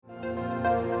Welcome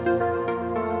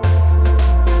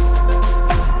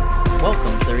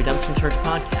to the Redemption Church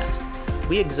podcast.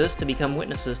 We exist to become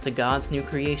witnesses to God's new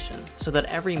creation so that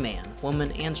every man,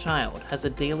 woman, and child has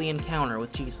a daily encounter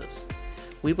with Jesus.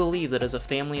 We believe that as a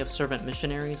family of servant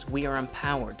missionaries, we are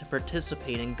empowered to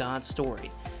participate in God's story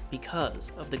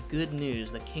because of the good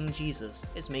news that King Jesus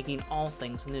is making all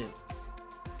things new.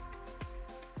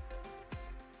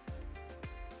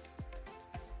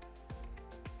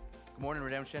 Good morning,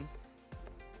 Redemption.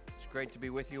 It's great to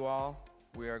be with you all.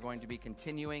 We are going to be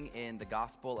continuing in the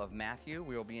Gospel of Matthew.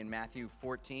 We will be in Matthew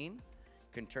 14. You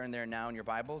can turn there now in your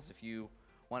Bibles. If you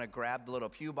want to grab the little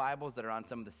pew Bibles that are on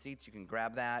some of the seats, you can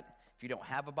grab that. If you don't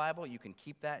have a Bible, you can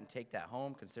keep that and take that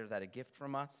home. Consider that a gift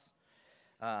from us.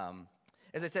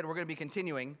 As I said, we're going to be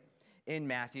continuing in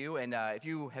Matthew. And if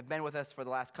you have been with us for the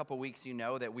last couple weeks, you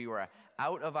know that we were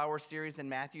out of our series in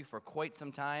Matthew for quite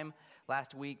some time.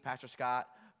 Last week, Pastor Scott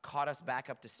caught us back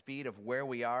up to speed of where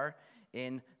we are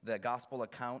in the gospel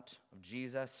account of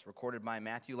Jesus recorded by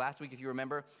Matthew. Last week, if you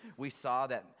remember, we saw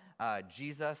that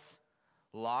Jesus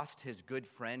lost his good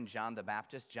friend John the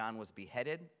Baptist. John was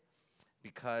beheaded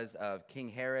because of King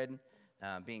Herod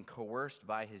being coerced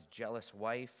by his jealous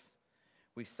wife.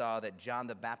 We saw that John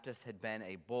the Baptist had been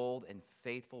a bold and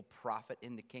faithful prophet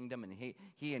in the kingdom, and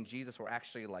he and Jesus were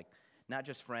actually like not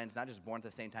just friends, not just born at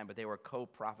the same time, but they were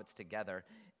co-prophets together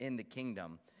in the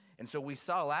kingdom. And so we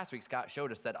saw last week, Scott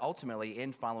showed us that ultimately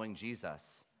in following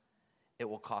Jesus, it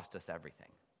will cost us everything.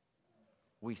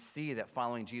 We see that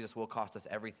following Jesus will cost us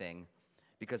everything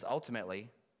because ultimately it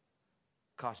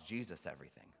cost Jesus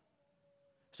everything.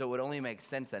 So it would only make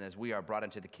sense then as we are brought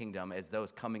into the kingdom as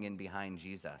those coming in behind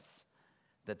Jesus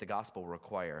that the gospel will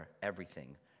require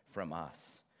everything from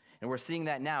us. And we're seeing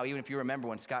that now, even if you remember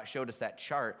when Scott showed us that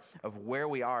chart of where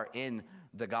we are in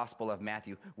the Gospel of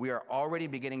Matthew, we are already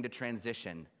beginning to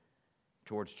transition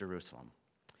towards Jerusalem.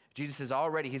 Jesus is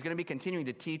he's going to be continuing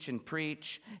to teach and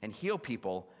preach and heal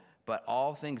people, but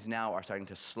all things now are starting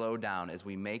to slow down as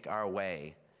we make our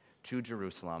way to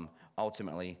Jerusalem,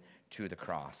 ultimately to the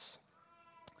cross.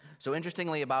 So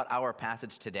interestingly about our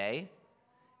passage today,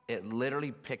 it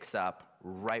literally picks up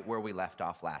right where we left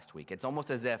off last week. It's almost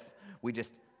as if we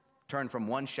just turn from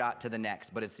one shot to the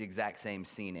next, but it's the exact same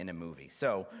scene in a movie.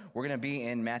 So we're going to be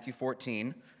in Matthew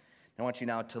 14. I want you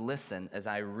now to listen as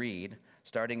I read,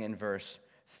 starting in verse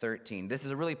 13. This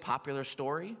is a really popular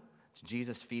story. It's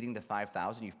Jesus feeding the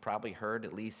 5,000. You've probably heard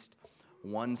at least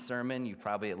one sermon. You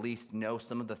probably at least know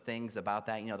some of the things about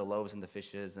that. You know, the loaves and the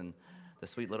fishes and the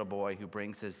sweet little boy who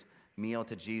brings his meal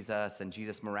to Jesus, and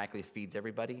Jesus miraculously feeds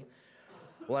everybody.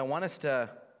 Well, I want us to,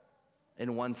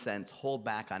 in one sense, hold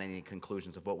back on any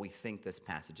conclusions of what we think this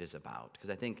passage is about, because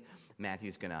I think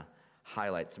Matthew's going to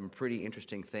highlight some pretty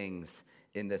interesting things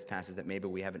in this passage that maybe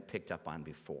we haven't picked up on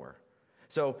before.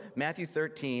 So Matthew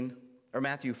 14,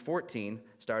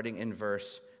 starting in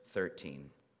verse 13.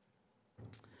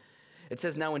 It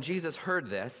says, "Now when Jesus heard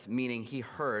this," meaning he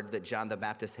heard that John the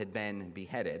Baptist had been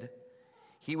beheaded,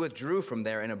 "he withdrew from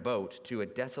there in a boat to a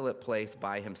desolate place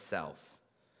by himself."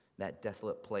 That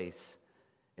desolate place,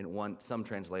 some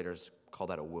translators call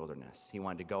that a wilderness. He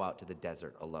wanted to go out to the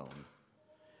desert alone.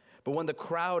 But when the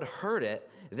crowd heard it,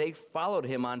 they followed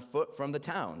him on foot from the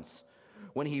towns.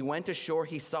 When he went ashore,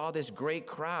 he saw this great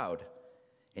crowd,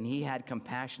 and he had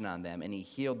compassion on them, and he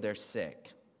healed their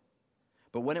sick.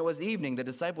 But when it was evening, the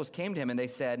disciples came to him, and they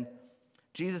said,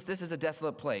 "Jesus, this is a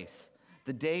desolate place.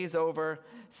 The day is over.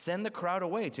 Send the crowd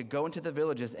away to go into the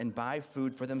villages and buy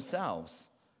food for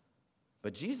themselves."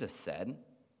 But Jesus said,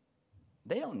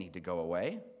 "They don't need to go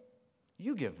away.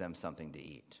 You give them something to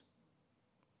eat."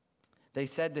 They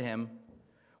said to him,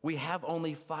 "We have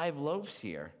only 5 loaves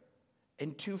here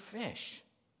and 2 fish."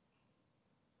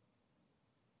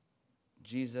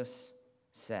 Jesus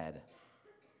said,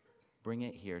 "Bring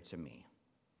it here to me."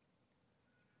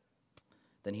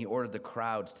 Then he ordered the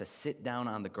crowds to sit down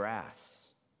on the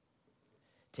grass.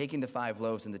 Taking the 5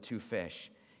 loaves and the 2 fish,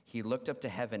 he looked up to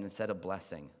heaven and said a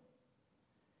blessing.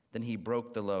 Then he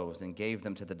broke the loaves and gave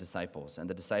them to the disciples, and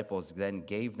the disciples then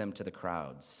gave them to the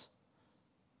crowds.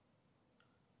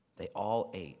 They all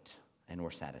ate and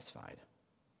were satisfied.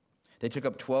 They took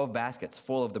up 12 baskets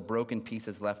full of the broken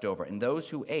pieces left over, and those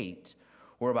who ate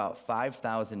were about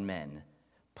 5,000 men,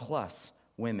 plus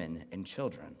women and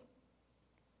children.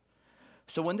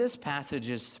 So when this passage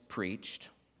is preached,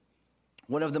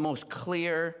 one of the most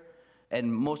clear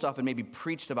and most often maybe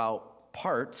preached about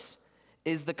parts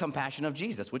is the compassion of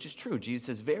Jesus, which is true. Jesus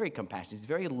is very compassionate. He's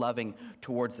very loving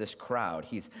towards this crowd.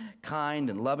 He's kind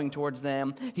and loving towards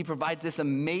them. He provides this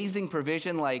amazing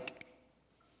provision, like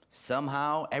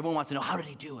somehow everyone wants to know, how did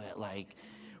he do it? Like,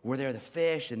 were there the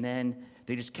fish? And then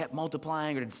they just kept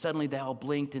multiplying, or suddenly they all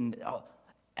blinked? And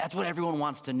that's what everyone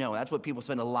wants to know. That's what people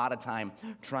spend a lot of time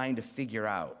trying to figure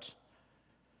out.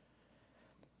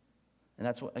 And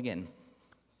that's what, again,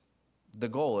 the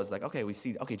goal is like, okay, we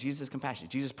see, okay, Jesus is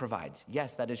compassionate. Jesus provides.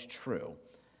 Yes, that is true.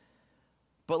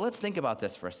 But let's think about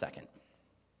this for a second.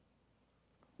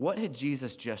 What had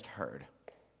Jesus just heard?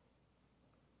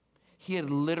 He had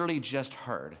literally just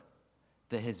heard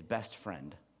that his best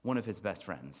friend, one of his best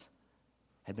friends,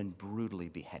 had been brutally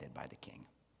beheaded by the king.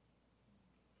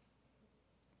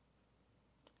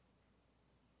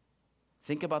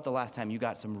 Think about the last time you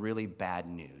got some really bad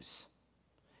news.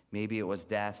 Maybe it was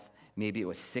death, maybe it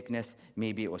was sickness,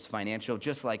 maybe it was financial,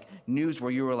 just like news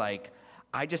where you were like,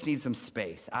 I just need some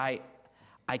space. I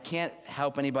can't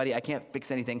help anybody, I can't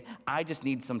fix anything, I just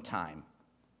need some time.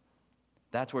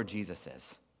 That's where Jesus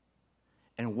is.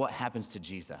 And what happens to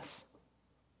Jesus?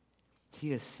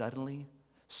 He is suddenly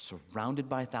surrounded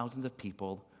by thousands of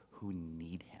people who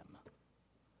need him.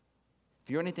 If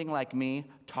you're anything like me,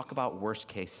 talk about worst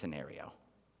case scenario.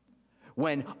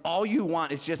 When all you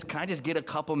want is just, can I just get a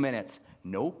couple minutes?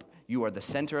 Nope, you are the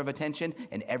center of attention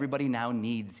and everybody now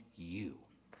needs you.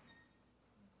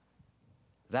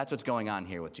 That's what's going on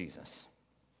here with Jesus.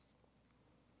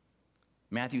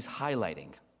 Matthew's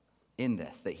highlighting in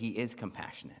this that he is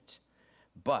compassionate.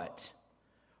 But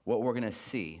what we're going to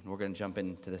see, and we're going to jump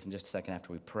into this in just a second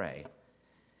after we pray,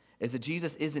 is that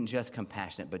Jesus isn't just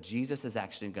compassionate, but Jesus is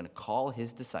actually going to call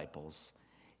his disciples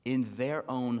in their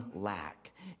own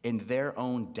lack, in their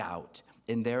own doubt,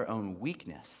 in their own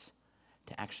weakness,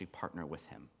 to actually partner with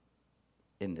him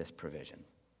in this provision.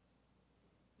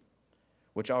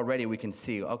 Which already we can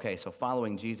see, okay, so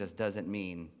following Jesus doesn't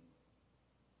mean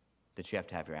that you have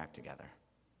to have your act together.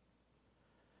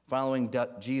 Following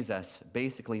Jesus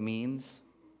basically means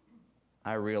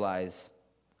I realize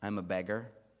I'm a beggar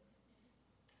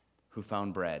who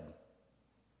found bread,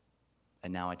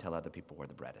 and now I tell other people where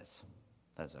the bread is.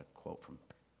 That's a quote from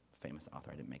a famous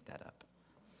author. I didn't make that up.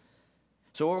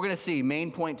 So what we're going to see,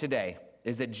 main point today,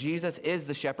 is that Jesus is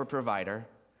the shepherd provider,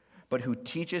 but who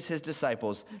teaches his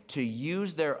disciples to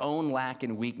use their own lack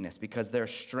and weakness because their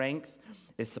strength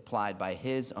is supplied by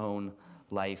his own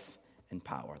life and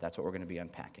power. That's what we're going to be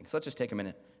unpacking. So let's just take a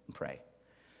minute and pray.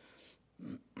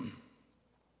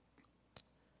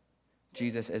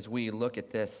 Jesus, as we look at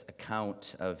this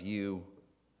account of you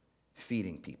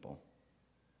feeding people,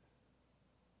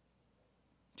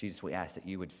 Jesus, we ask that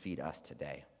you would feed us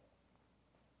today.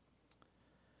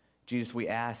 Jesus, we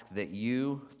ask that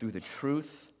you, through the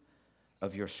truth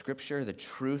of your scripture, the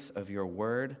truth of your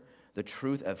word, the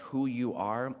truth of who you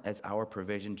are as our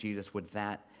provision, Jesus, would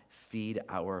that feed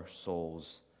our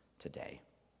souls today.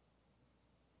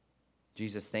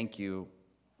 Jesus, thank you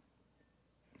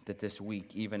that this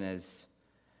week, even as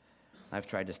I've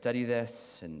tried to study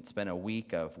this, and it's been a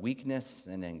week of weakness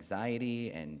and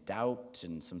anxiety and doubt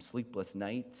and some sleepless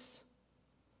nights,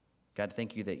 God,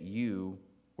 thank you that you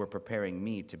were preparing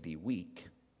me to be weak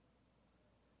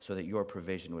so that your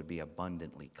provision would be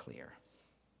abundantly clear.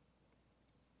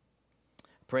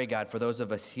 Pray, God, for those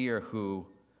of us here who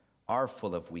are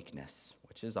full of weakness,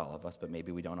 which is all of us, but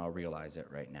maybe we don't all realize it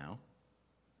right now.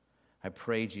 I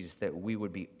pray, Jesus, that we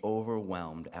would be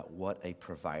overwhelmed at what a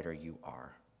provider you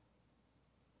are.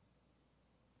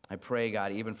 I pray,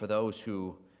 God, even for those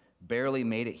who barely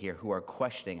made it here, who are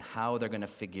questioning how they're going to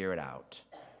figure it out,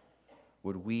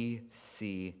 would we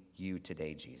see you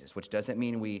today, Jesus? Which doesn't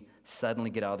mean we suddenly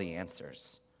get all the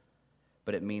answers,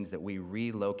 but it means that we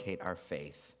relocate our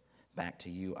faith back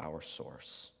to you, our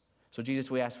source. So,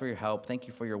 Jesus, we ask for your help. Thank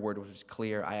you for your word, which is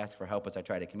clear. I ask for help as I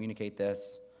try to communicate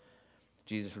this.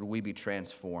 Jesus, would we be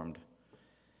transformed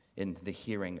in the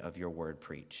hearing of your word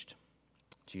preached?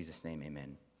 In Jesus' name,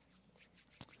 amen.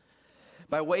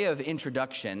 By way of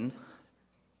introduction,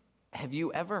 have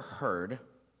you ever heard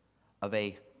of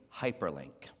a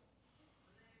hyperlink?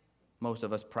 Most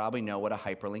of us probably know what a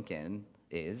hyperlink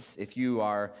is. If you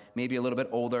are maybe a little bit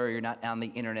older, or you're not on the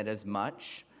internet as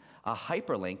much, a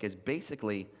hyperlink is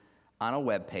basically on a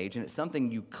web page, and it's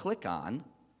something you click on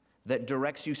that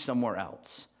directs you somewhere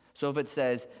else. So if it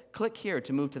says, click here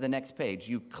to move to the next page,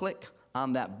 you click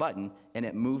on that button, and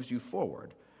it moves you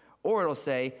forward. Or it'll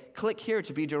say, click here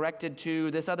to be directed to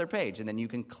this other page, and then you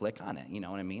can click on it. You know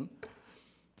what I mean? Does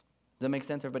that make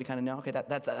sense? Everybody kind of know? Okay,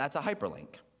 that's a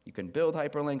hyperlink. You can build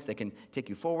hyperlinks. They can take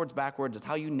you forwards, backwards. It's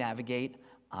how you navigate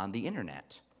on the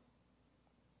internet.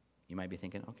 You might be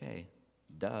thinking, okay,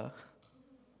 duh.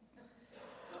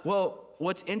 Well,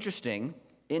 what's interesting,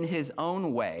 in his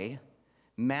own way,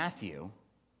 Matthew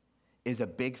is a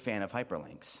big fan of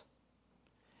hyperlinks.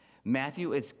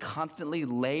 Matthew is constantly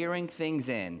layering things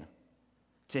in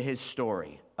to his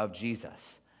story of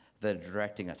Jesus that are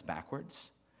directing us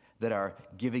backwards, that are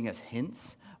giving us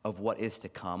hints of what is to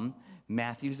come.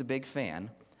 Matthew's a big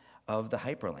fan of the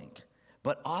hyperlink.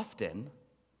 But often,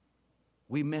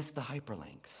 we miss the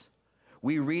hyperlinks.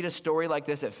 We read a story like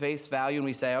this at face value and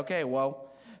we say, okay,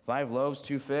 well, 5 loaves,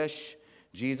 2 fish,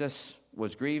 Jesus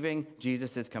was grieving,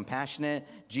 Jesus is compassionate,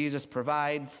 Jesus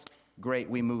provides, great,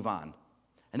 we move on.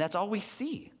 And that's all we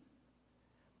see.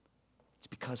 It's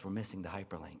because we're missing the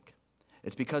hyperlink.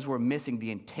 It's because we're missing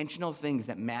the intentional things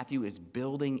that Matthew is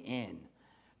building in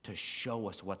to show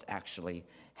us what's actually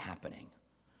happening.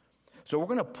 So we're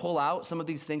going to pull out some of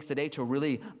these things today to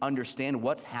really understand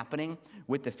what's happening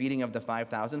with the feeding of the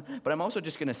 5,000. But I'm also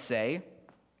just going to say,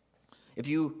 if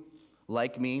you,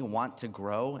 like me, want to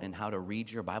grow in how to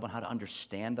read your Bible and how to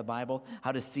understand the Bible,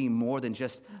 how to see more than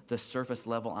just the surface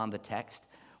level on the text,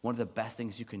 one of the best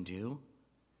things you can do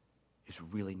is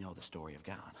really know the story of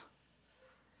God.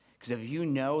 Because if you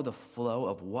know the flow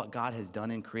of what God has done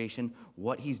in creation,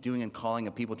 what he's doing in calling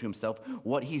a people to himself,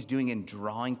 what he's doing in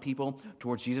drawing people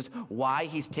towards Jesus, why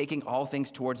he's taking all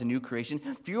things towards a new creation,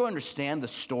 if you understand the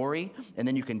story and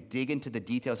then you can dig into the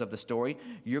details of the story,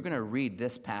 you're going to read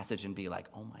this passage and be like,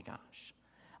 oh my gosh,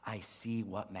 I see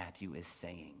what Matthew is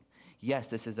saying. Yes,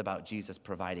 this is about Jesus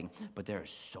providing, but there is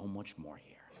so much more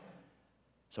here.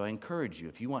 So I encourage you,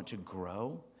 if you want to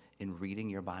grow in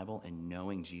reading your Bible and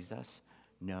knowing Jesus,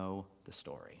 know the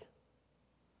story.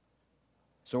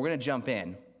 So we're going to jump in,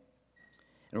 and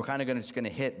we're kind of just going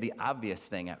to hit the obvious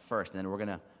thing at first, and then we're going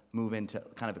to move into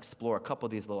kind of explore a couple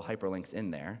of these little hyperlinks in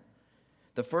there.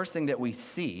 The first thing that we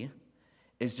see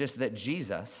is just that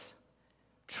Jesus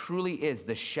truly is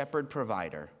the shepherd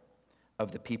provider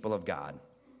of the people of God.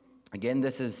 Again,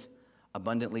 this is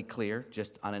abundantly clear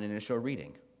just on an initial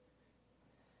reading.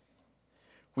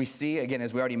 We see, again,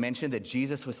 as we already mentioned, that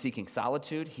Jesus was seeking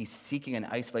solitude. He's seeking an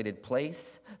isolated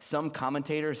place. Some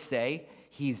commentators say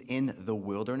he's in the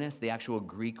wilderness. The actual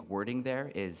Greek wording there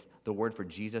is the word for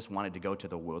Jesus wanted to go to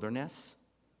the wilderness.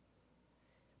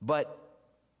 But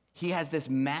he has this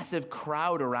massive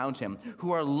crowd around him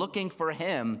who are looking for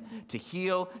him to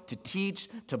heal, to teach,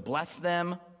 to bless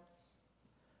them.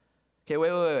 Okay,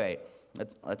 wait.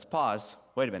 Let's pause.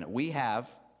 Wait a minute. We have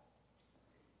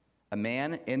a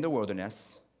man in the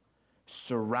wilderness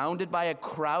surrounded by a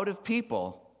crowd of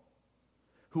people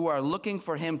who are looking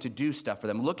for him to do stuff for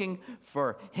them, looking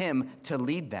for him to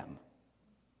lead them.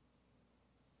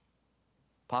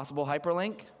 Possible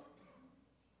hyperlink?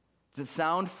 Does it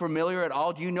sound familiar at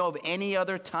all? Do you know of any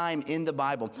other time in the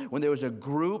Bible when there was a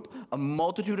group, a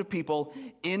multitude of people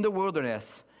in the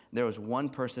wilderness, and there was one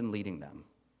person leading them?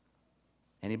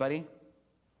 Anybody?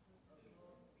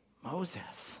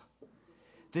 Moses.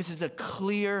 This is a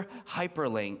clear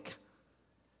hyperlink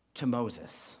to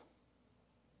Moses.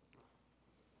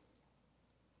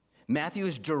 Matthew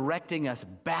is directing us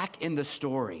back in the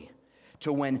story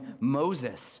to when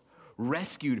Moses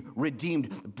rescued,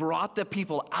 redeemed, brought the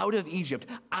people out of Egypt,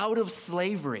 out of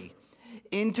slavery,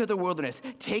 into the wilderness,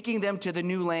 taking them to the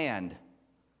new land.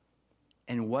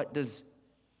 And what does,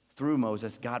 through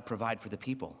Moses, God provide for the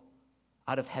people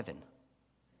out of heaven?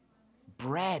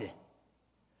 Bread.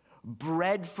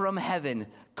 Bread from heaven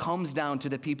comes down to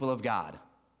the people of God.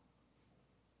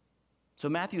 So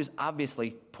Matthew is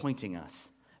obviously pointing us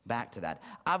back to that.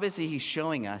 Obviously, he's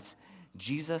showing us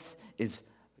Jesus is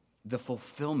the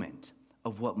fulfillment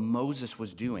of what Moses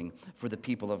was doing for the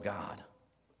people of God.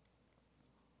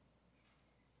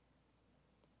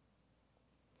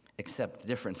 Except the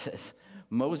difference is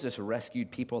Moses rescued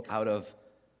people out of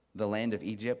the land of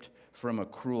Egypt from a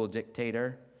cruel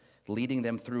dictator, leading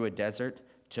them through a desert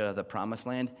to the promised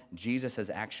land. Jesus is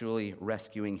actually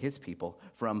rescuing his people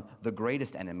from the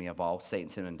greatest enemy of all, Satan,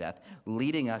 sin, and death,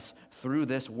 leading us through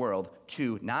this world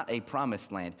to not a promised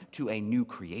land, to a new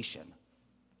creation.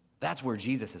 That's where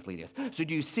Jesus is leading us. So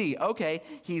do you see, okay,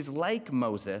 he's like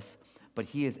Moses, but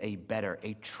he is a better,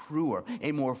 a truer,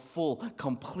 a more full,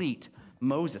 complete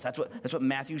Moses. That's what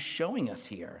Matthew's showing us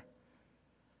here.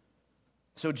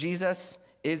 So Jesus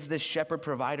is the shepherd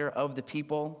provider of the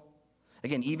people.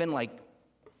 Again, even like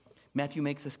Matthew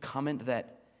makes this comment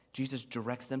that Jesus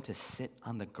directs them to sit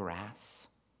on the grass.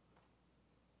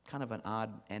 Kind of an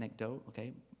odd anecdote,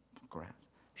 okay? Grass.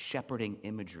 Shepherding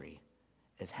imagery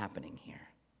is happening here.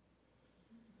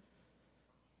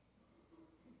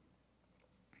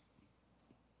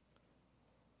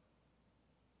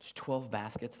 There's 12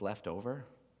 baskets left over.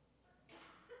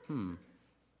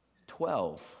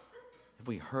 12. Have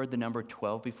we heard the number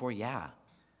 12 before? Yeah.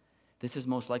 This is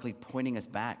most likely pointing us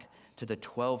back to the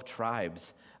 12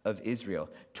 tribes of Israel.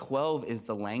 12 is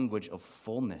the language of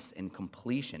fullness and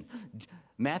completion.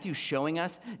 Matthew's showing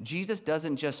us Jesus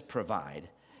doesn't just provide.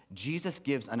 Jesus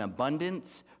gives an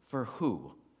abundance for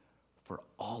who? For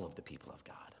all of the people of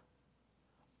God.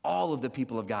 All of the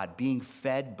people of God being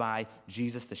fed by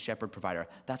Jesus, the shepherd provider.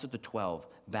 That's what the 12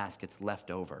 baskets left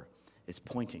over is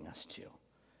pointing us to.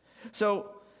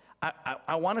 So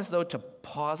I want us, though, to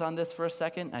pause on this for a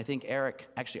second. I think Eric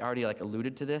actually already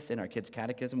alluded to this in our kids'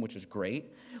 catechism, which is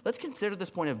great. Let's consider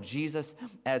this point of Jesus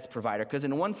as provider, because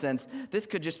in one sense, this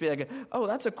could just be oh,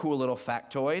 that's a cool little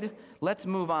factoid. Let's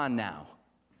move on now.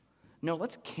 No,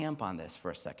 let's camp on this for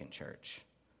a second, church.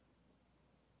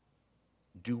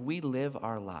 Do we live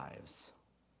our lives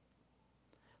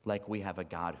like we have a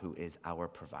God who is our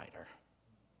provider?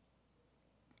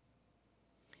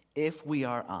 If we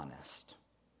are honest,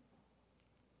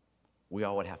 we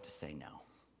all would have to say no.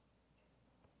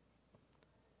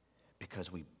 Because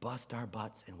we bust our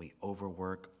butts and we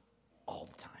overwork all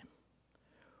the time.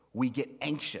 We get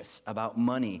anxious about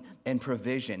money and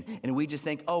provision, and we just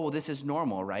think, oh, well, this is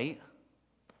normal, right?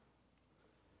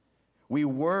 We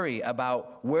worry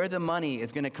about where the money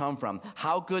is going to come from,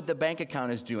 how good the bank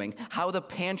account is doing, how the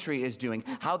pantry is doing,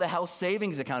 how the health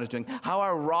savings account is doing, how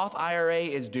our Roth IRA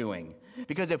is doing.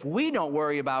 Because if we don't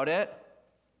worry about it,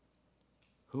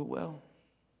 who will?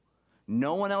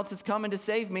 No one else is coming to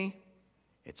save me.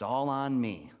 It's all on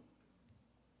me.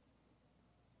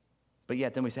 But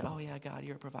yet then we say, oh yeah, God,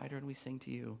 you're a provider, and we sing to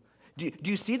you. Do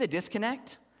you see the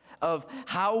disconnect of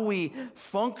how we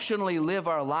functionally live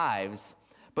our lives,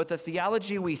 but the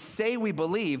theology we say we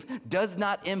believe does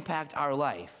not impact our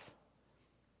life?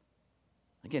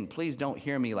 Again, please don't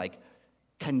hear me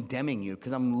condemning you,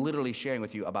 because I'm literally sharing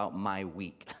with you about my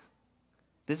week.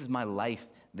 This is my life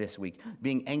this week,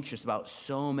 being anxious about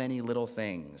so many little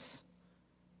things.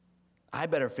 I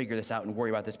better figure this out and worry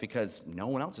about this because no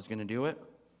one else is going to do it.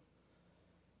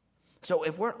 So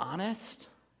if we're honest,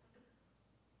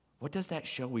 what does that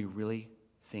show we really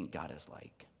think God is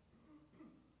like?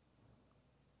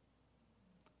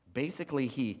 Basically,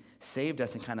 he saved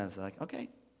us and kind of is like, okay,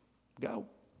 go.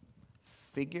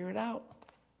 Figure it out.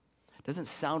 Doesn't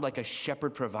sound like a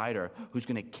shepherd provider who's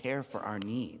going to care for our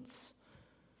needs.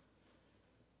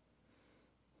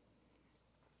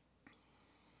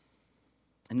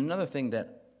 And another thing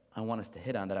that I want us to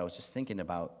hit on that I was just thinking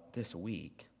about this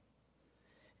week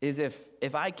is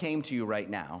if I came to you right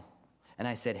now and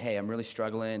I said, hey, I'm really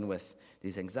struggling with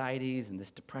these anxieties and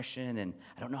this depression, and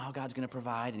I don't know how God's going to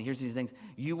provide, and here's these things,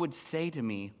 you would say to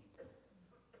me,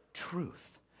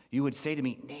 truth. You would say to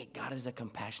me, Nate, God is a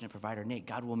compassionate provider. Nate,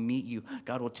 God will meet you.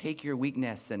 God will take your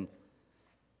weakness, and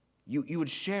you would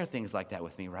share things like that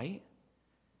with me, right?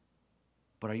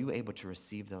 But are you able to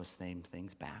receive those same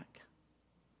things back?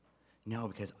 No,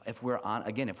 because if we're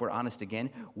honest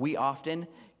again, we often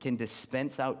can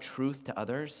dispense out truth to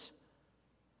others,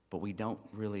 but we don't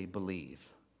really believe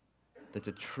that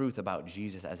the truth about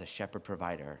Jesus as a shepherd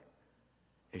provider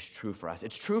is true for us.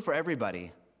 It's true for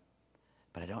everybody,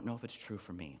 but I don't know if it's true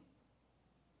for me.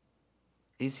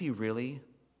 Is he really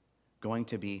going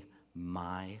to be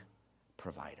my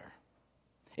provider?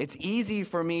 It's easy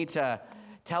for me to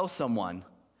tell someone,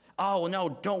 oh, no,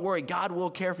 don't worry, God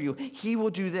will care for you. He will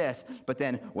do this. But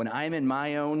then when I'm in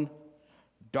my own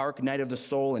dark night of the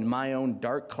soul, in my own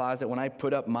dark closet, when I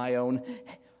put up my own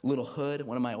little hood,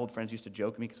 one of my old friends used to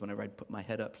joke me because whenever I'd put my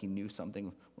head up, he knew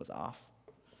something was off,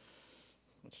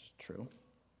 which is true.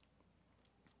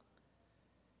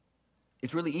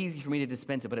 It's really easy for me to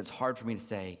dispense it, but it's hard for me to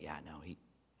say, yeah, no,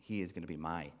 he is going to be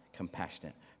my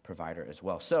compassionate provider as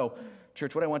well. So,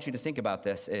 church, what I want you to think about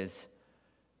this is,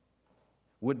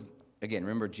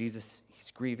 remember Jesus, he's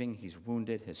grieving, he's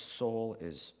wounded, his soul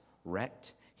is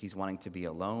wrecked, he's wanting to be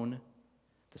alone.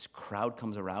 This crowd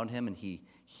comes around him and he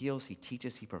heals, he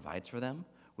teaches, he provides for them.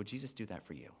 Would Jesus do that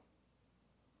for you?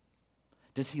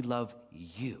 Does he love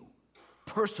you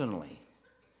personally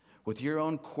with your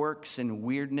own quirks and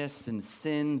weirdness and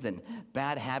sins and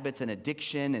bad habits and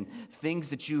addiction and things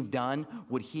that you've done?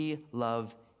 Would he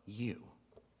love you?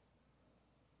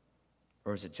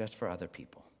 Or is it just for other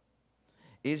people?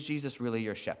 Is Jesus really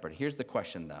your shepherd? Here's the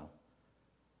question, though.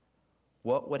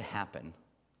 What would happen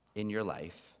in your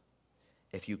life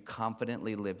if you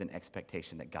confidently lived in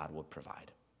expectation that God would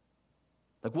provide?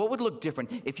 What would look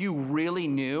different if you really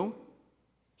knew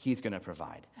he's going to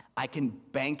provide? I can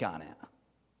bank on it.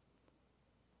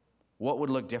 What would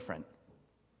look different?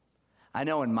 I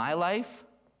know in my life,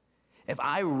 if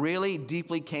I really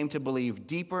deeply came to believe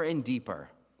deeper and deeper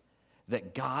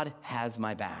that God has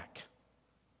my back,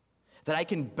 that I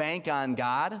can bank on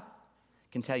God, I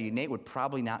can tell you, Nate would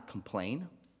probably not complain.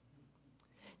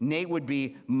 Nate would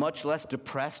be much less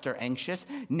depressed or anxious.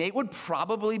 Nate would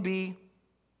probably be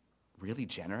really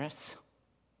generous.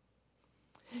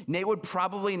 Nate would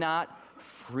probably not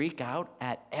freak out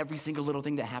at every single little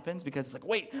thing that happens because it's like,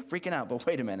 wait, freaking out, but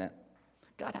wait a minute.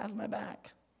 God has my back.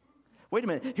 Wait a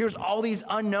minute, here's all these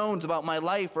unknowns about my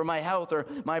life or my health or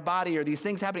my body or these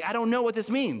things happening. I don't know what this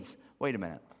means. Wait a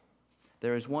minute.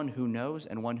 There is one who knows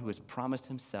and one who has promised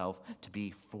himself to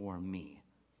be for me.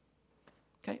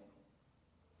 Okay?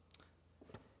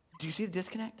 Do you see the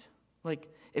disconnect? Like,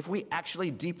 if we actually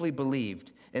deeply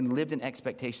believed and lived in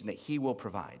expectation that he will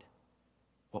provide,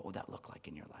 what would that look like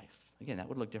in your life? Again, that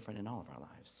would look different in all of our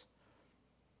lives.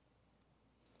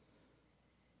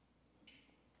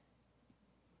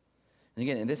 And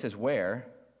again, and this is where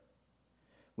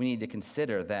we need to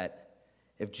consider that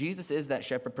if Jesus is that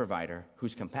shepherd provider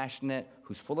who's compassionate,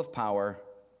 who's full of power,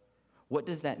 what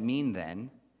does that mean then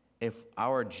if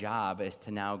our job is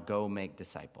to now go make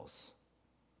disciples?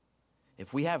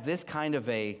 If we have this kind of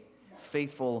a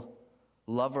faithful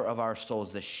lover of our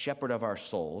souls, the shepherd of our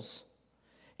souls,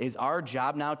 is our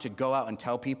job now to go out and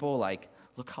tell people, like,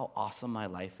 look how awesome my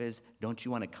life is. Don't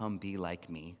you want to come be like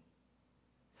me?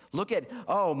 Look at,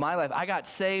 oh, my life. I got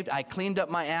saved. I cleaned up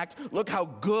my act. Look how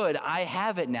good I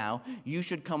have it now. You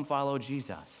should come follow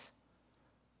Jesus.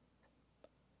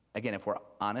 Again, if we're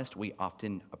honest, we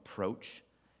often approach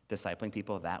discipling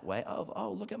people that way.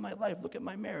 Oh, look at my life. Look at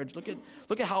my marriage. Look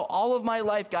at how all of my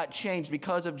life got changed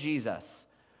because of Jesus.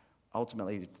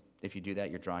 Ultimately, if you do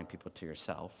that, you're drawing people to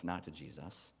yourself, not to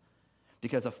Jesus.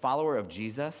 Because a follower of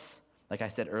Jesus, like I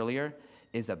said earlier,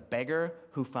 is a beggar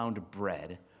who found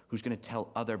bread, who's going to tell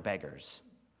other beggars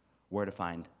where to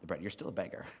find the bread. You're still a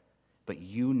beggar, but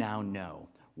you now know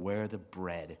where the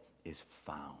bread is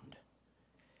found,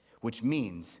 which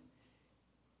means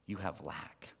you have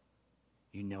lack.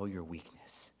 You know your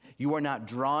weakness. You are not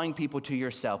drawing people to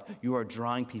yourself. You are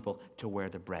drawing people to where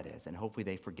the bread is, and hopefully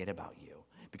they forget about you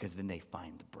because then they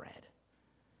find the bread.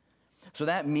 So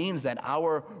that means that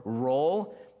our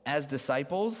role as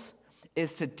disciples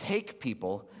is to take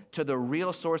people to the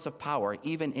real source of power,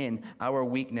 even in our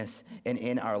weakness and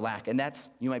in our lack. And that's,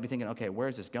 you might be thinking, okay, where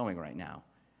is this going right now?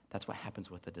 That's what happens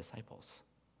with the disciples.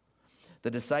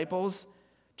 The disciples,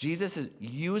 Jesus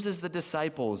uses the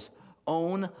disciples'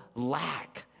 own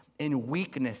lack and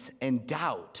weakness and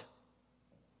doubt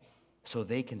so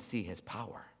they can see his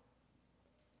power.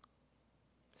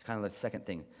 It's kind of the second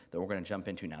thing that we're going to jump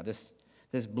into now. This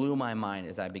blew my mind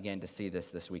as I began to see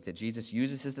this week, that Jesus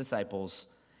uses his disciples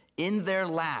in their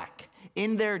lack,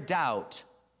 in their doubt,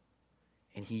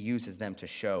 and he uses them to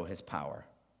show his power.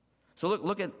 So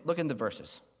look in the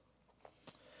verses.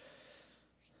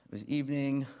 It was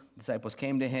evening, disciples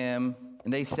came to him,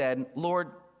 and they said,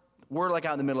 Lord, we're like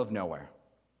out in the middle of nowhere.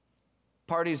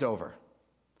 Party's over.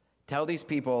 Tell these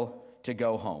people to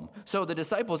go home. So the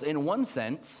disciples, in one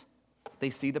sense, they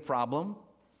see the problem.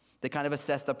 They kind of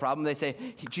assess the problem. They say,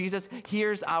 Jesus,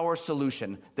 here's our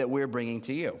solution that we're bringing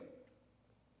to you.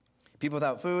 People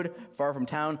without food, far from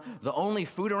town, the only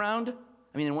food around.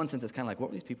 I mean, in one sense, it's kind of like, what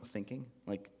were these people thinking?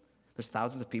 Like, there's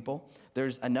thousands of people.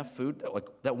 There's enough food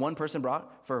that one person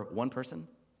brought for one person.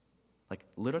 Like,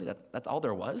 literally, that's all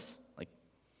there was. Like,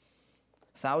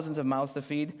 thousands of mouths to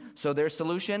feed. So their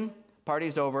solution,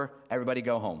 party's over, everybody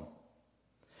go home.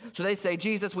 So they say,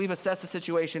 Jesus, we've assessed the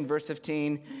situation, verse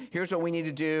 15. Here's what we need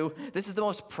to do. This is the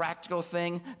most practical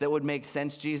thing that would make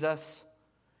sense, Jesus.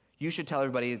 You should tell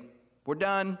everybody, we're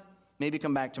done. Maybe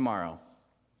come back tomorrow.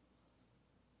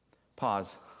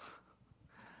 Pause.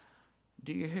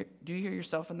 Do you hear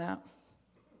yourself in that?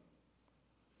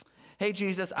 Hey,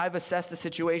 Jesus, I've assessed the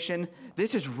situation.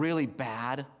 This is really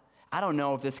bad. I don't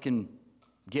know if this can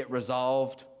get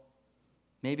resolved.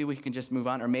 Maybe we can just move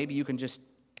on, or maybe you can just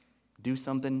do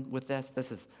something with this.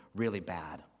 This is really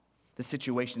bad. The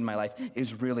situation in my life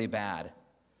is really bad.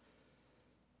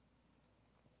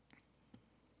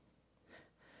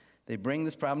 They bring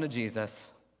this problem to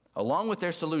Jesus, along with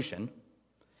their solution.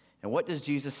 And what does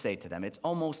Jesus say to them? It's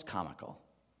almost comical.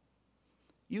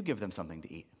 You give them something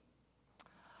to eat.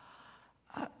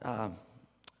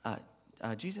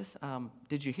 Jesus,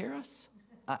 did you hear us?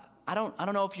 I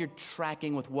don't know if you're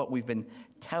tracking with what we've been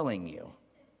telling you.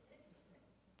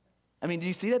 I mean, do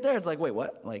you see that there? It's like, wait,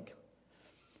 what? Like,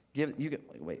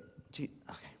 wait. Okay.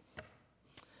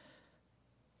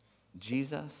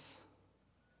 Jesus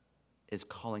is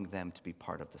calling them to be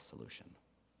part of the solution.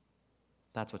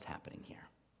 That's what's happening here.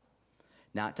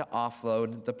 Not to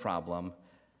offload the problem.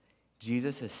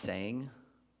 Jesus is saying,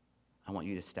 I want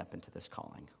you to step into this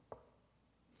calling.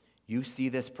 You see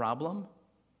this problem?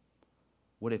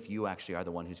 What if you actually are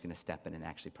the one who's going to step in and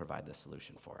actually provide the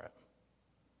solution for it?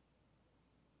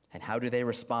 And how do they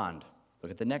respond?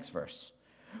 Look at the next verse.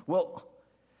 Well,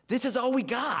 this is all we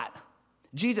got.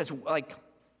 Jesus,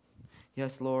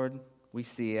 yes, Lord, we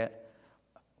see it.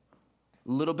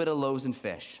 A little bit of loaves and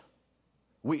fish.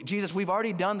 Jesus, we've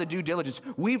already done the due diligence.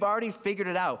 We've already figured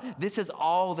it out. This is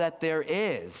all that there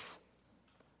is.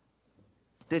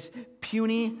 This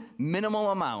puny,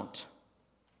 minimal amount.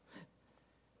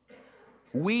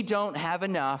 We don't have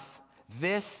enough.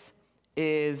 This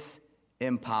is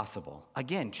impossible.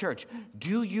 Again, church,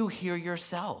 do you hear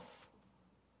yourself?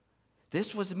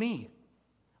 This was me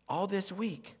all this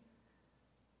week.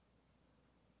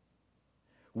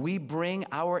 We bring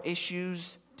our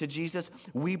issues to Jesus.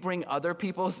 We bring other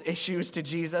people's issues to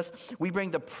Jesus. We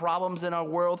bring the problems in our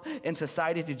world and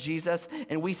society to Jesus.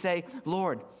 And we say,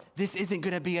 Lord, this isn't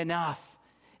going to be enough.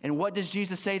 And what does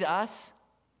Jesus say to us?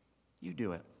 You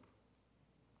do it.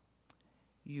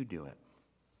 You do it.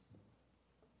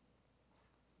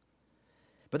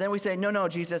 But then we say, no,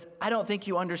 Jesus, I don't think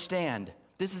you understand.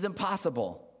 This is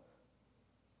impossible.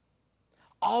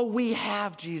 All we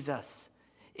have, Jesus,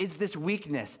 is this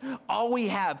weakness. All we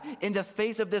have in the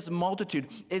face of this multitude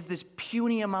is this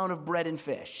puny amount of bread and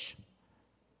fish.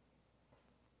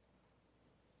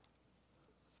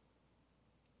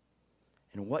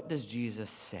 And what does Jesus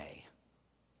say?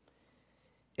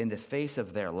 In the face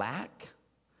of their lack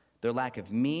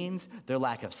of means, their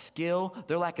lack of skill,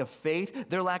 their lack of faith,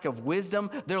 their lack of wisdom,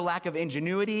 their lack of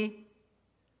ingenuity.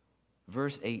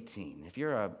 Verse 18. If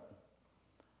you're a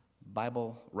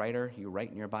Bible writer, you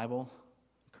write in your Bible,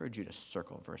 I encourage you to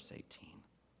circle verse 18.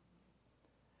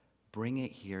 Bring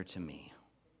it here to me.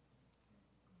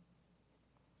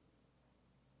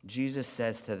 Jesus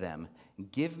says to them,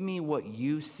 give me what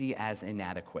you see as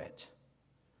inadequate,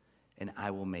 and I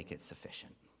will make it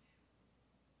sufficient.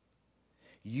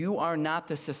 You are not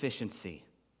the sufficiency.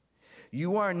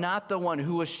 You are not the one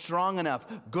who is strong enough,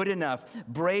 good enough,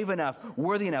 brave enough,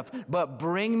 worthy enough, but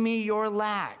bring me your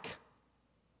lack,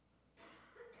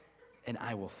 and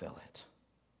I will fill it.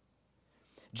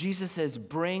 Jesus says,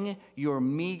 bring your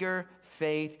meager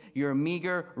faith, your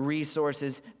meager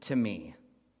resources to me.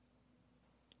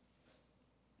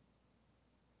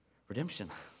 Redemption.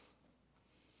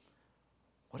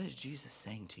 What is Jesus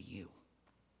saying to you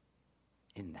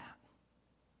in that?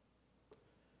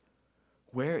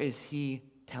 Where is he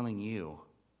telling you,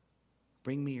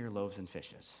 bring me your loaves and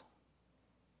fishes?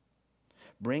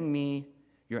 Bring me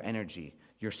your energy,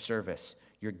 your service,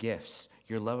 your gifts,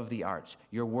 your love of the arts,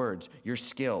 your words, your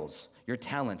skills, your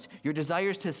talents, your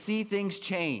desires to see things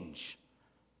change,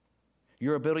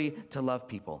 your ability to love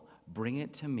people. Bring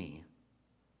it to me,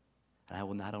 and I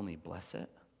will not only bless it,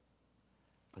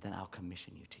 but then I'll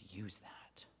commission you to use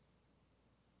that.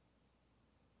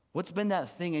 What's been that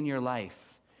thing in your life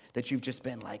that you've just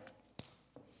been like,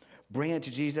 bring it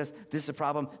to Jesus, this is a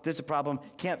problem,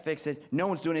 can't fix it, no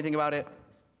one's doing anything about it?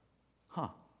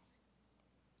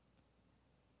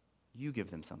 You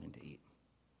give them something to eat.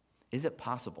 Is it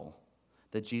possible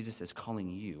that Jesus is calling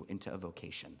you into a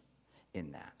vocation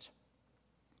in that?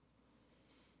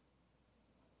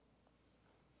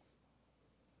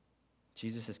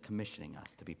 Jesus is commissioning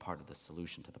us to be part of the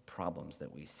solution to the problems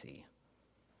that we see.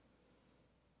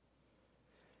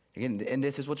 Again, and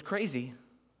this is what's crazy.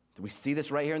 We see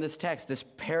this right here in this text, this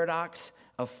paradox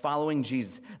of following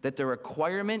Jesus, that the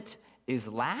requirement is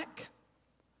lack,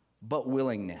 but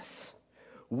willingness.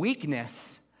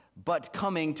 Weakness, but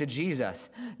coming to Jesus.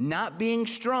 Not being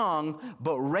strong,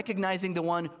 but recognizing the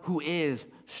one who is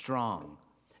strong.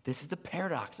 This is the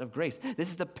paradox of grace. This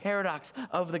is the paradox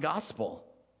of the gospel.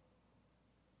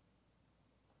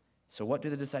 So what do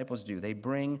the disciples do? They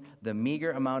bring the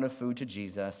meager amount of food to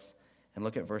Jesus. And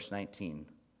look at verse 19,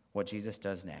 what Jesus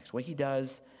does next. What he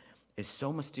does is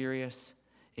so mysterious,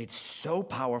 it's so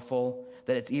powerful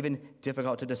that it's even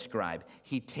difficult to describe.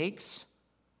 He takes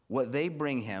what they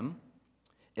bring him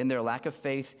in their lack of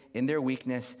faith, in their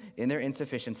weakness, in their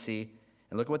insufficiency,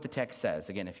 and look at what the text says.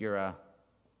 Again, if you're a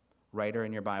writer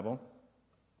in your Bible,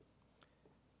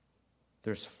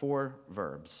 there's 4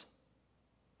 verbs.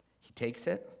 He takes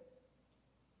it,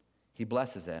 he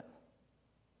blesses it,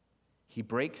 he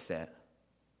breaks it,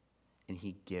 and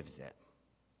he gives it.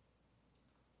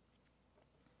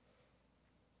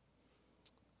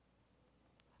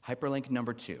 Hyperlink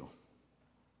number 2.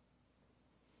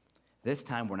 This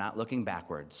time we're not looking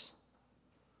backwards,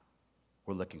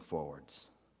 we're looking forwards.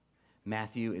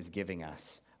 Matthew is giving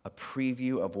us a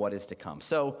preview of what is to come.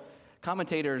 So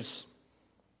commentators,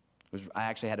 I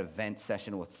actually had a vent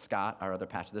session with Scott, our other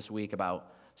pastor this week,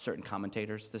 about certain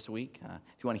commentators this week.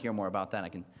 If you want to hear more about that, I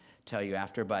can tell you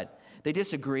after, but they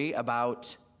disagree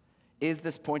about is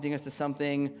this pointing us to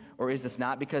something or is this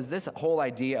not? Because this whole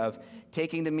idea of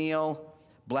taking the meal,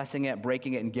 blessing it,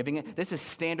 breaking it, and giving it, this is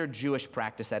standard Jewish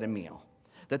practice at a meal.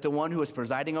 That the one who was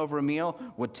presiding over a meal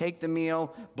would take the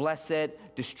meal, bless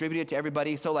it, distribute it to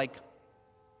everybody. So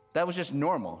that was just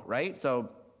normal, right? So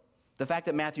the fact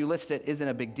that Matthew lists it isn't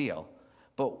a big deal.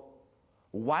 But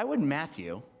why would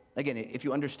Matthew, again, if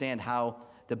you understand how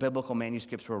the biblical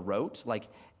manuscripts were wrote,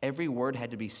 every word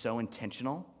had to be so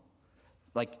intentional.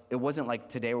 It wasn't like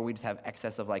today where we just have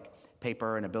excess of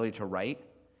paper and ability to write.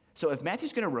 So if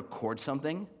Matthew's going to record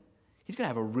something, he's going to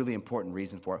have a really important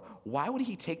reason for it. Why would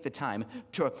he take the time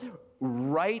to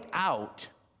write out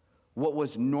what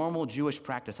was normal Jewish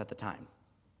practice at the time?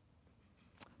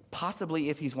 Possibly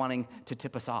if he's wanting to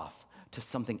tip us off to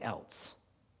something else.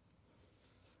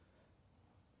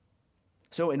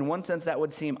 So in one sense, that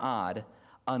would seem odd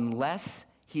unless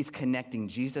he's connecting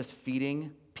Jesus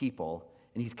feeding people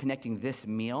and he's connecting this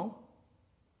meal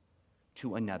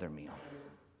to another meal.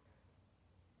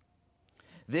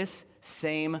 This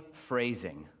same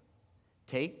phrasing,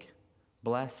 take,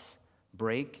 bless,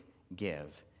 break,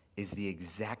 give, is the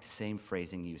exact same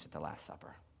phrasing used at the Last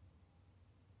Supper.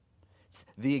 It's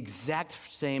the exact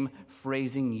same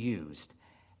phrasing used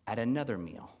at another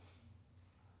meal.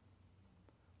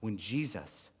 When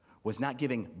Jesus was not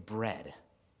giving bread,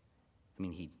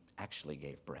 he actually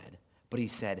gave bread, but he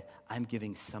said, I'm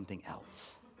giving something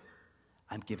else.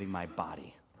 I'm giving my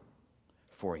body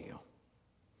for you.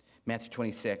 Matthew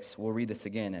 26, we'll read this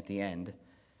again at the end,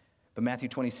 but Matthew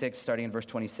 26, starting in verse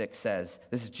 26, says,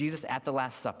 this is Jesus at the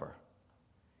Last Supper.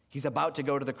 He's about to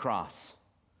go to the cross.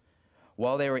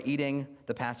 While they were eating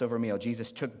the Passover meal,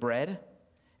 Jesus took bread,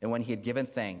 and when he had given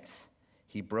thanks,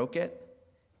 he broke it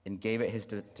and gave it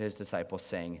to his disciples,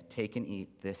 saying, take and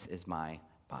eat, this is my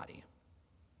body.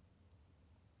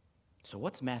 So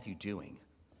what's Matthew doing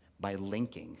by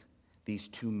linking these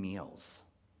two meals?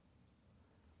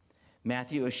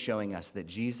 Matthew is showing us that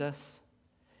Jesus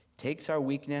takes our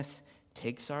weakness,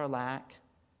 takes our lack,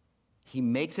 he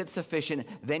makes it sufficient,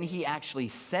 then he actually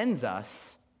sends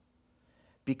us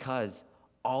because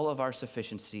all of our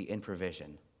sufficiency and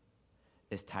provision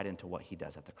is tied into what he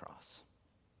does at the cross.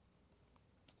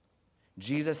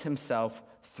 Jesus himself,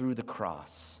 through the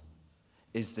cross,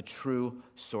 is the true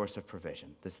source of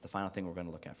provision. This is the final thing we're going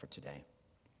to look at for today.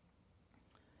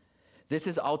 This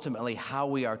is ultimately how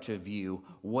we are to view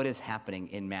what is happening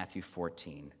in Matthew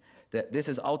 14. That this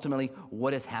is ultimately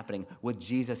what is happening with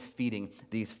Jesus feeding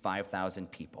these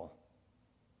 5,000 people.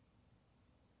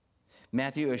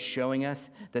 Matthew is showing us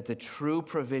that the true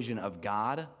provision of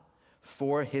God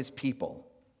for his people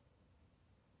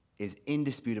is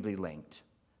indisputably linked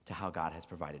to how God has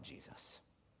provided Jesus.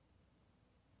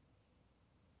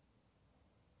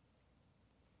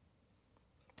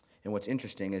 And what's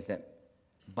interesting is that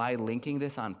by linking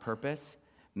this on purpose,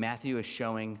 Matthew is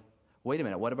showing, wait a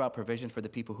minute, what about provision for the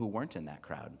people who weren't in that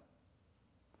crowd?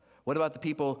 What about the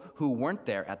people who weren't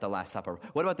there at the Last Supper?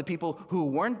 What about the people who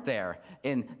weren't there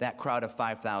in that crowd of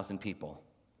 5,000 people?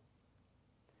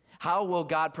 How will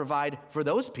God provide for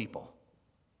those people?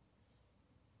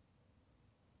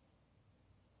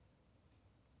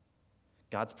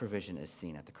 God's provision is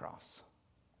seen at the cross.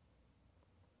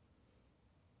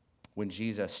 When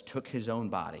Jesus took his own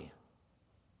body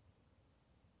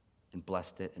and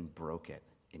blessed it and broke it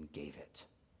and gave it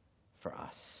for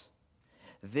us.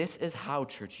 This is how,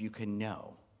 church, you can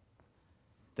know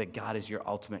that God is your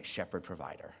ultimate shepherd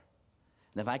provider.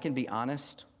 And if I can be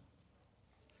honest,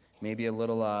 maybe a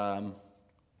little, I don't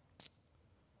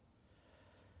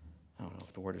know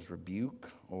if the word is rebuke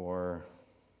or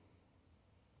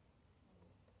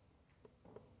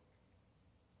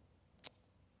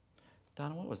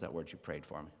Donna, what was that word you prayed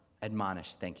for me?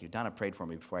 Admonish, thank you. Donna prayed for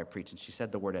me before I preached, and she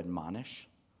said the word admonish,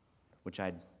 which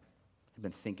I'd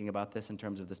been thinking about this in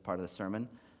terms of this part of the sermon.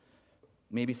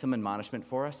 Maybe some admonishment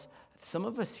for us. Some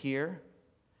of us here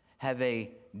have a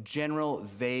general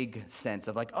vague sense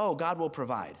of oh, God will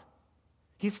provide.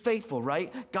 He's faithful,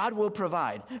 right? God will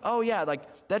provide. Oh yeah,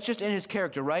 that's just in his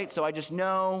character, right? So I just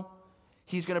know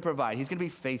he's going to provide. He's going to be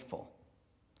faithful.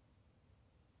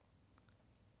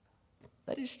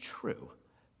 That is true.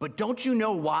 But don't you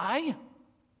know why?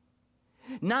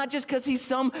 Not just because he's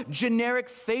some generic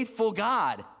faithful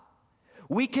God.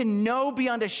 We can know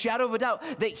beyond a shadow of a doubt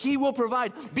that he will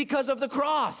provide because of the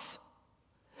cross.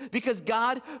 Because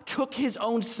God took his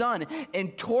own son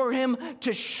and tore him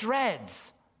to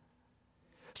shreds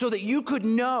so that you could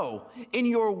know in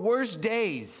your worst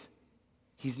days,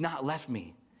 he's not left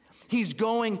me. He's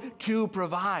going to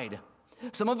provide.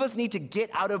 Some of us need to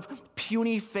get out of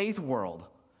puny faith world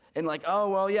and oh,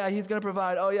 well, yeah, he's going to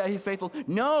provide. Oh, yeah, he's faithful.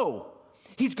 No,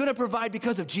 He's going to provide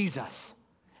because of Jesus.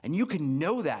 And you can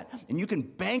know that, and you can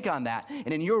bank on that.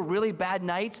 And in your really bad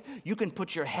nights, you can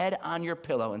put your head on your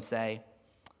pillow and say,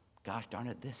 gosh darn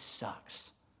it, this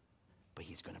sucks, but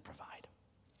he's going to provide.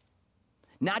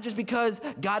 Not just because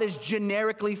God is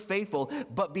generically faithful,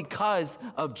 but because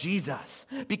of Jesus,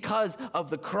 because of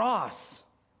the cross.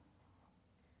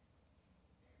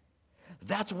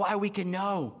 That's why we can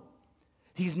know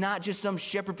he's not just some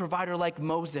shepherd provider like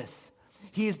Moses.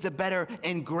 He is the better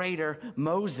and greater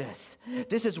Moses.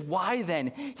 This is why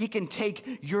then he can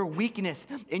take your weakness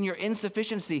and your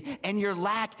insufficiency and your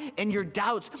lack and your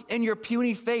doubts and your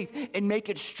puny faith and make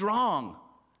it strong.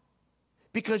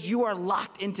 Because you are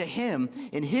locked into him,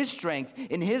 in his strength,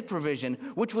 in his provision,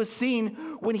 which was seen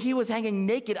when he was hanging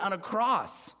naked on a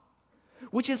cross.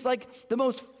 Which is like the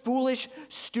most foolish,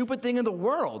 stupid thing in the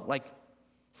world. Like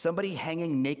somebody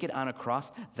hanging naked on a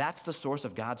cross, that's the source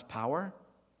of God's power?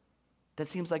 That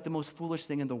seems like the most foolish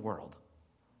thing in the world.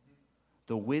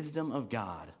 The wisdom of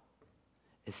God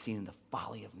is seen in the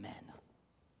folly of men.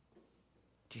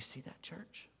 Do you see that,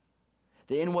 church?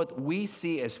 That in what we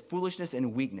see as foolishness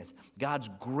and weakness, God's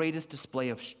greatest display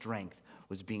of strength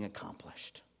was being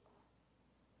accomplished.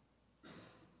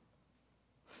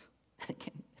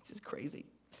 Again, it's just crazy.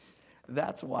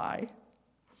 That's why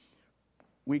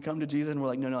we come to Jesus and we're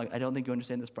like, no, I don't think you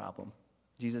understand this problem.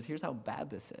 Jesus, here's how bad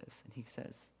this is. And he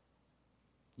says,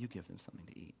 you give them something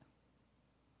to eat.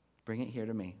 Bring it here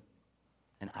to me,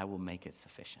 and I will make it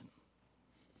sufficient.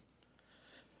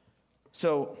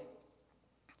 So,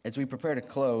 as we prepare to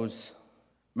close,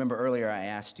 remember earlier I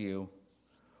asked you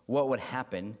what would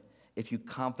happen if you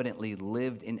confidently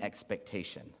lived in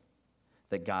expectation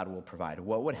that God will provide.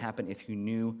 What would happen if you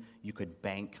knew you could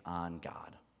bank on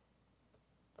God?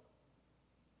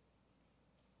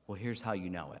 Well, here's how you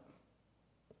know it.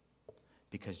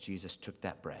 Because Jesus took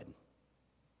that bread,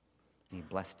 and he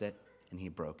blessed it, and he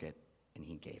broke it, and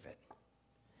he gave it.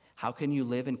 How can you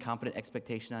live in confident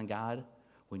expectation on God?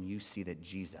 When you see that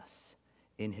Jesus,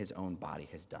 in his own body,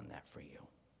 has done that for you.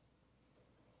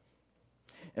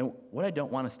 And what I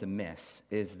don't want us to miss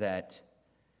is that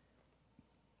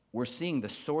we're seeing the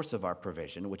source of our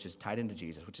provision, which is tied into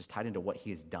Jesus, which is tied into what he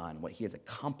has done, what he has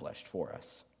accomplished for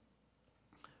us.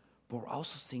 But we're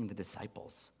also seeing the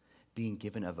disciples being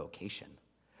given a vocation.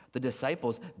 The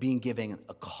disciples being given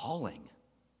a calling.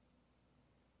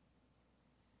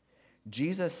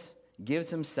 Jesus gives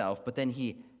himself, but then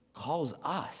he calls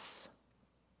us,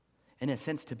 in a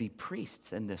sense, to be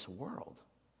priests in this world,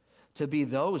 to be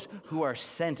those who are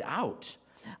sent out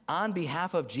on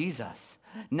behalf of Jesus,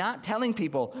 not telling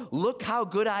people, look how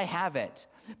good I have it,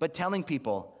 but telling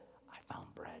people, I found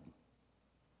bread,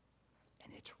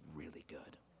 and it's really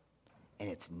good, and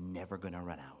it's never going to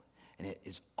run out, and it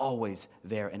is always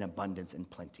there in abundance and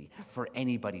plenty for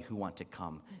anybody who want to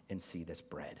come and see this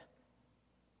bread.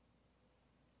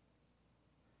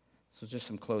 So just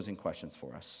some closing questions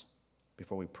for us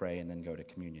before we pray and then go to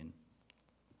communion.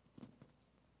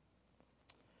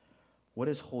 What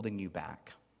is holding you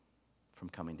back from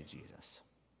coming to Jesus?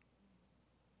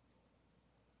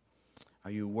 Are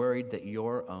you worried that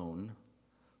your own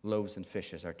loaves and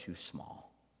fishes are too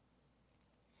small?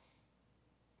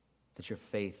 That your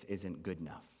faith isn't good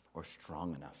enough or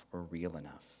strong enough or real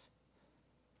enough?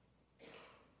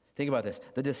 Think about this.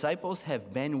 The disciples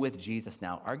have been with Jesus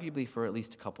now, arguably for at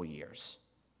least a couple years.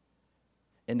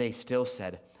 And they still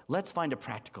said, let's find a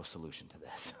practical solution to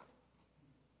this.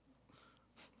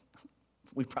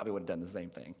 We probably would have done the same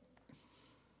thing.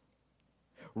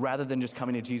 Rather than just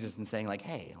coming to Jesus and saying like,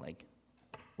 hey, like,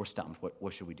 we're stumped.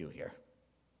 What should we do here?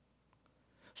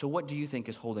 So what do you think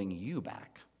is holding you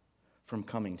back from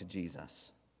coming to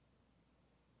Jesus?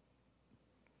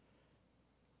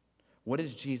 What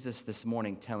is Jesus this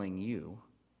morning telling you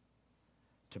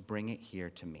to bring it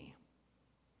here to me?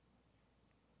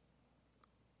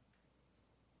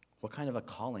 What kind of a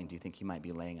calling do you think he might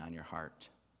be laying on your heart?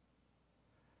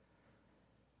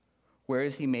 Where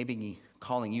is he maybe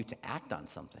calling you to act on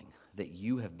something that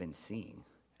you have been seeing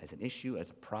as an issue, as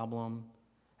a problem,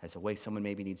 as a way someone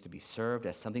maybe needs to be served,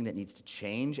 as something that needs to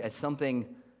change, as something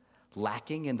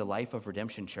lacking in the life of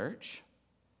Redemption Church?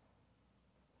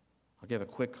 I'll give a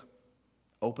quick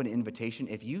open invitation.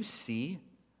 If you see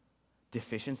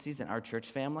deficiencies in our church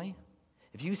family,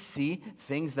 if you see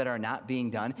things that are not being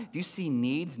done, if you see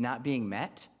needs not being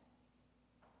met,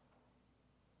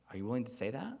 are you willing to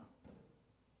say that?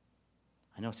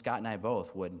 I know Scott and I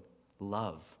both would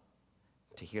love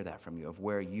to hear that from you, of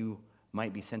where you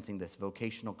might be sensing this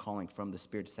vocational calling from the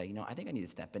Spirit to say, I think I need to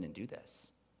step in and do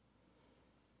this.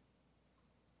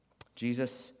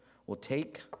 Jesus will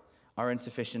take our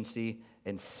insufficiency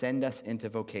and send us into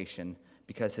vocation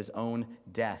because his own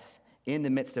death in the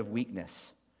midst of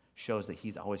weakness shows that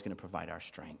he's always going to provide our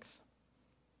strength.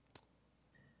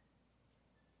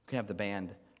 We can have the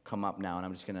band come up now, and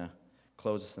I'm just going to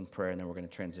close this in prayer, and then we're going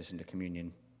to transition to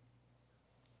communion.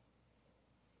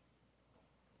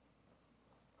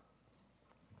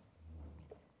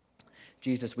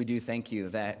 Jesus, we do thank you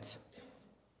that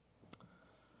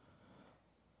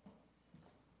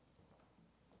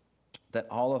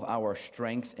all of our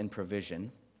strength and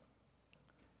provision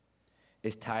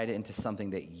is tied into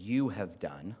something that you have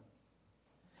done,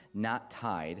 not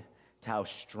tied to how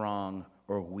strong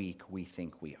or weak we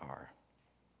think we are.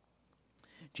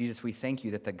 Jesus, we thank you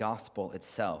that the gospel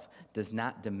itself does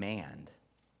not demand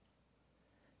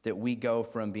that we go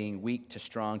from being weak to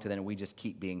strong to then we just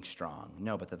keep being strong.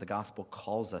 No, but that the gospel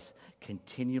calls us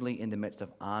continually in the midst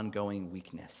of ongoing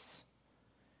weakness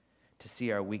to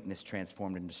see our weakness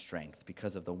transformed into strength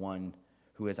because of the one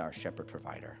who is our shepherd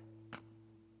provider.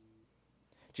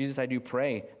 Jesus, I do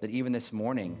pray that even this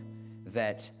morning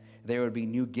that there would be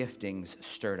new giftings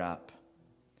stirred up,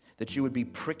 that you would be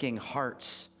pricking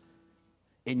hearts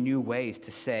in new ways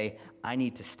to say, I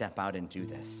need to step out and do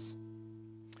this.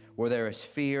 Where there is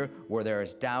fear, where there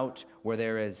is doubt, where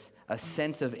there is a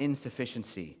sense of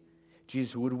insufficiency,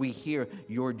 Jesus, would we hear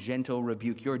your gentle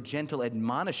rebuke, your gentle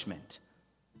admonishment,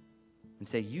 and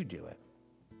say, you do it.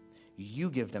 You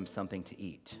give them something to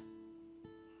eat.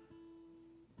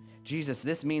 Jesus,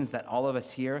 this means that all of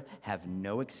us here have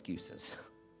no excuses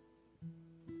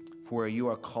for where you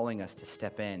are calling us to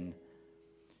step in,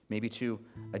 maybe to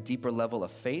a deeper level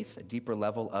of faith, a deeper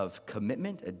level of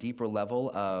commitment, a deeper level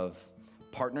of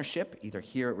partnership, either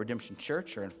here at Redemption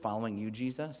Church or in following you,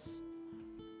 Jesus.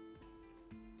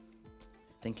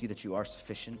 Thank you that you are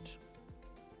sufficient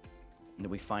and that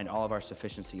we find all of our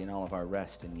sufficiency and all of our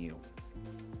rest in you.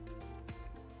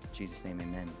 In Jesus' name,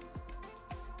 amen.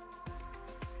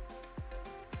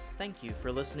 Thank you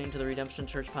for listening to the Redemption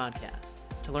Church podcast.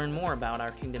 To learn more about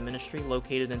our kingdom ministry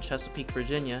located in Chesapeake,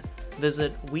 Virginia,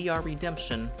 visit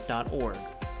weareredemption.org.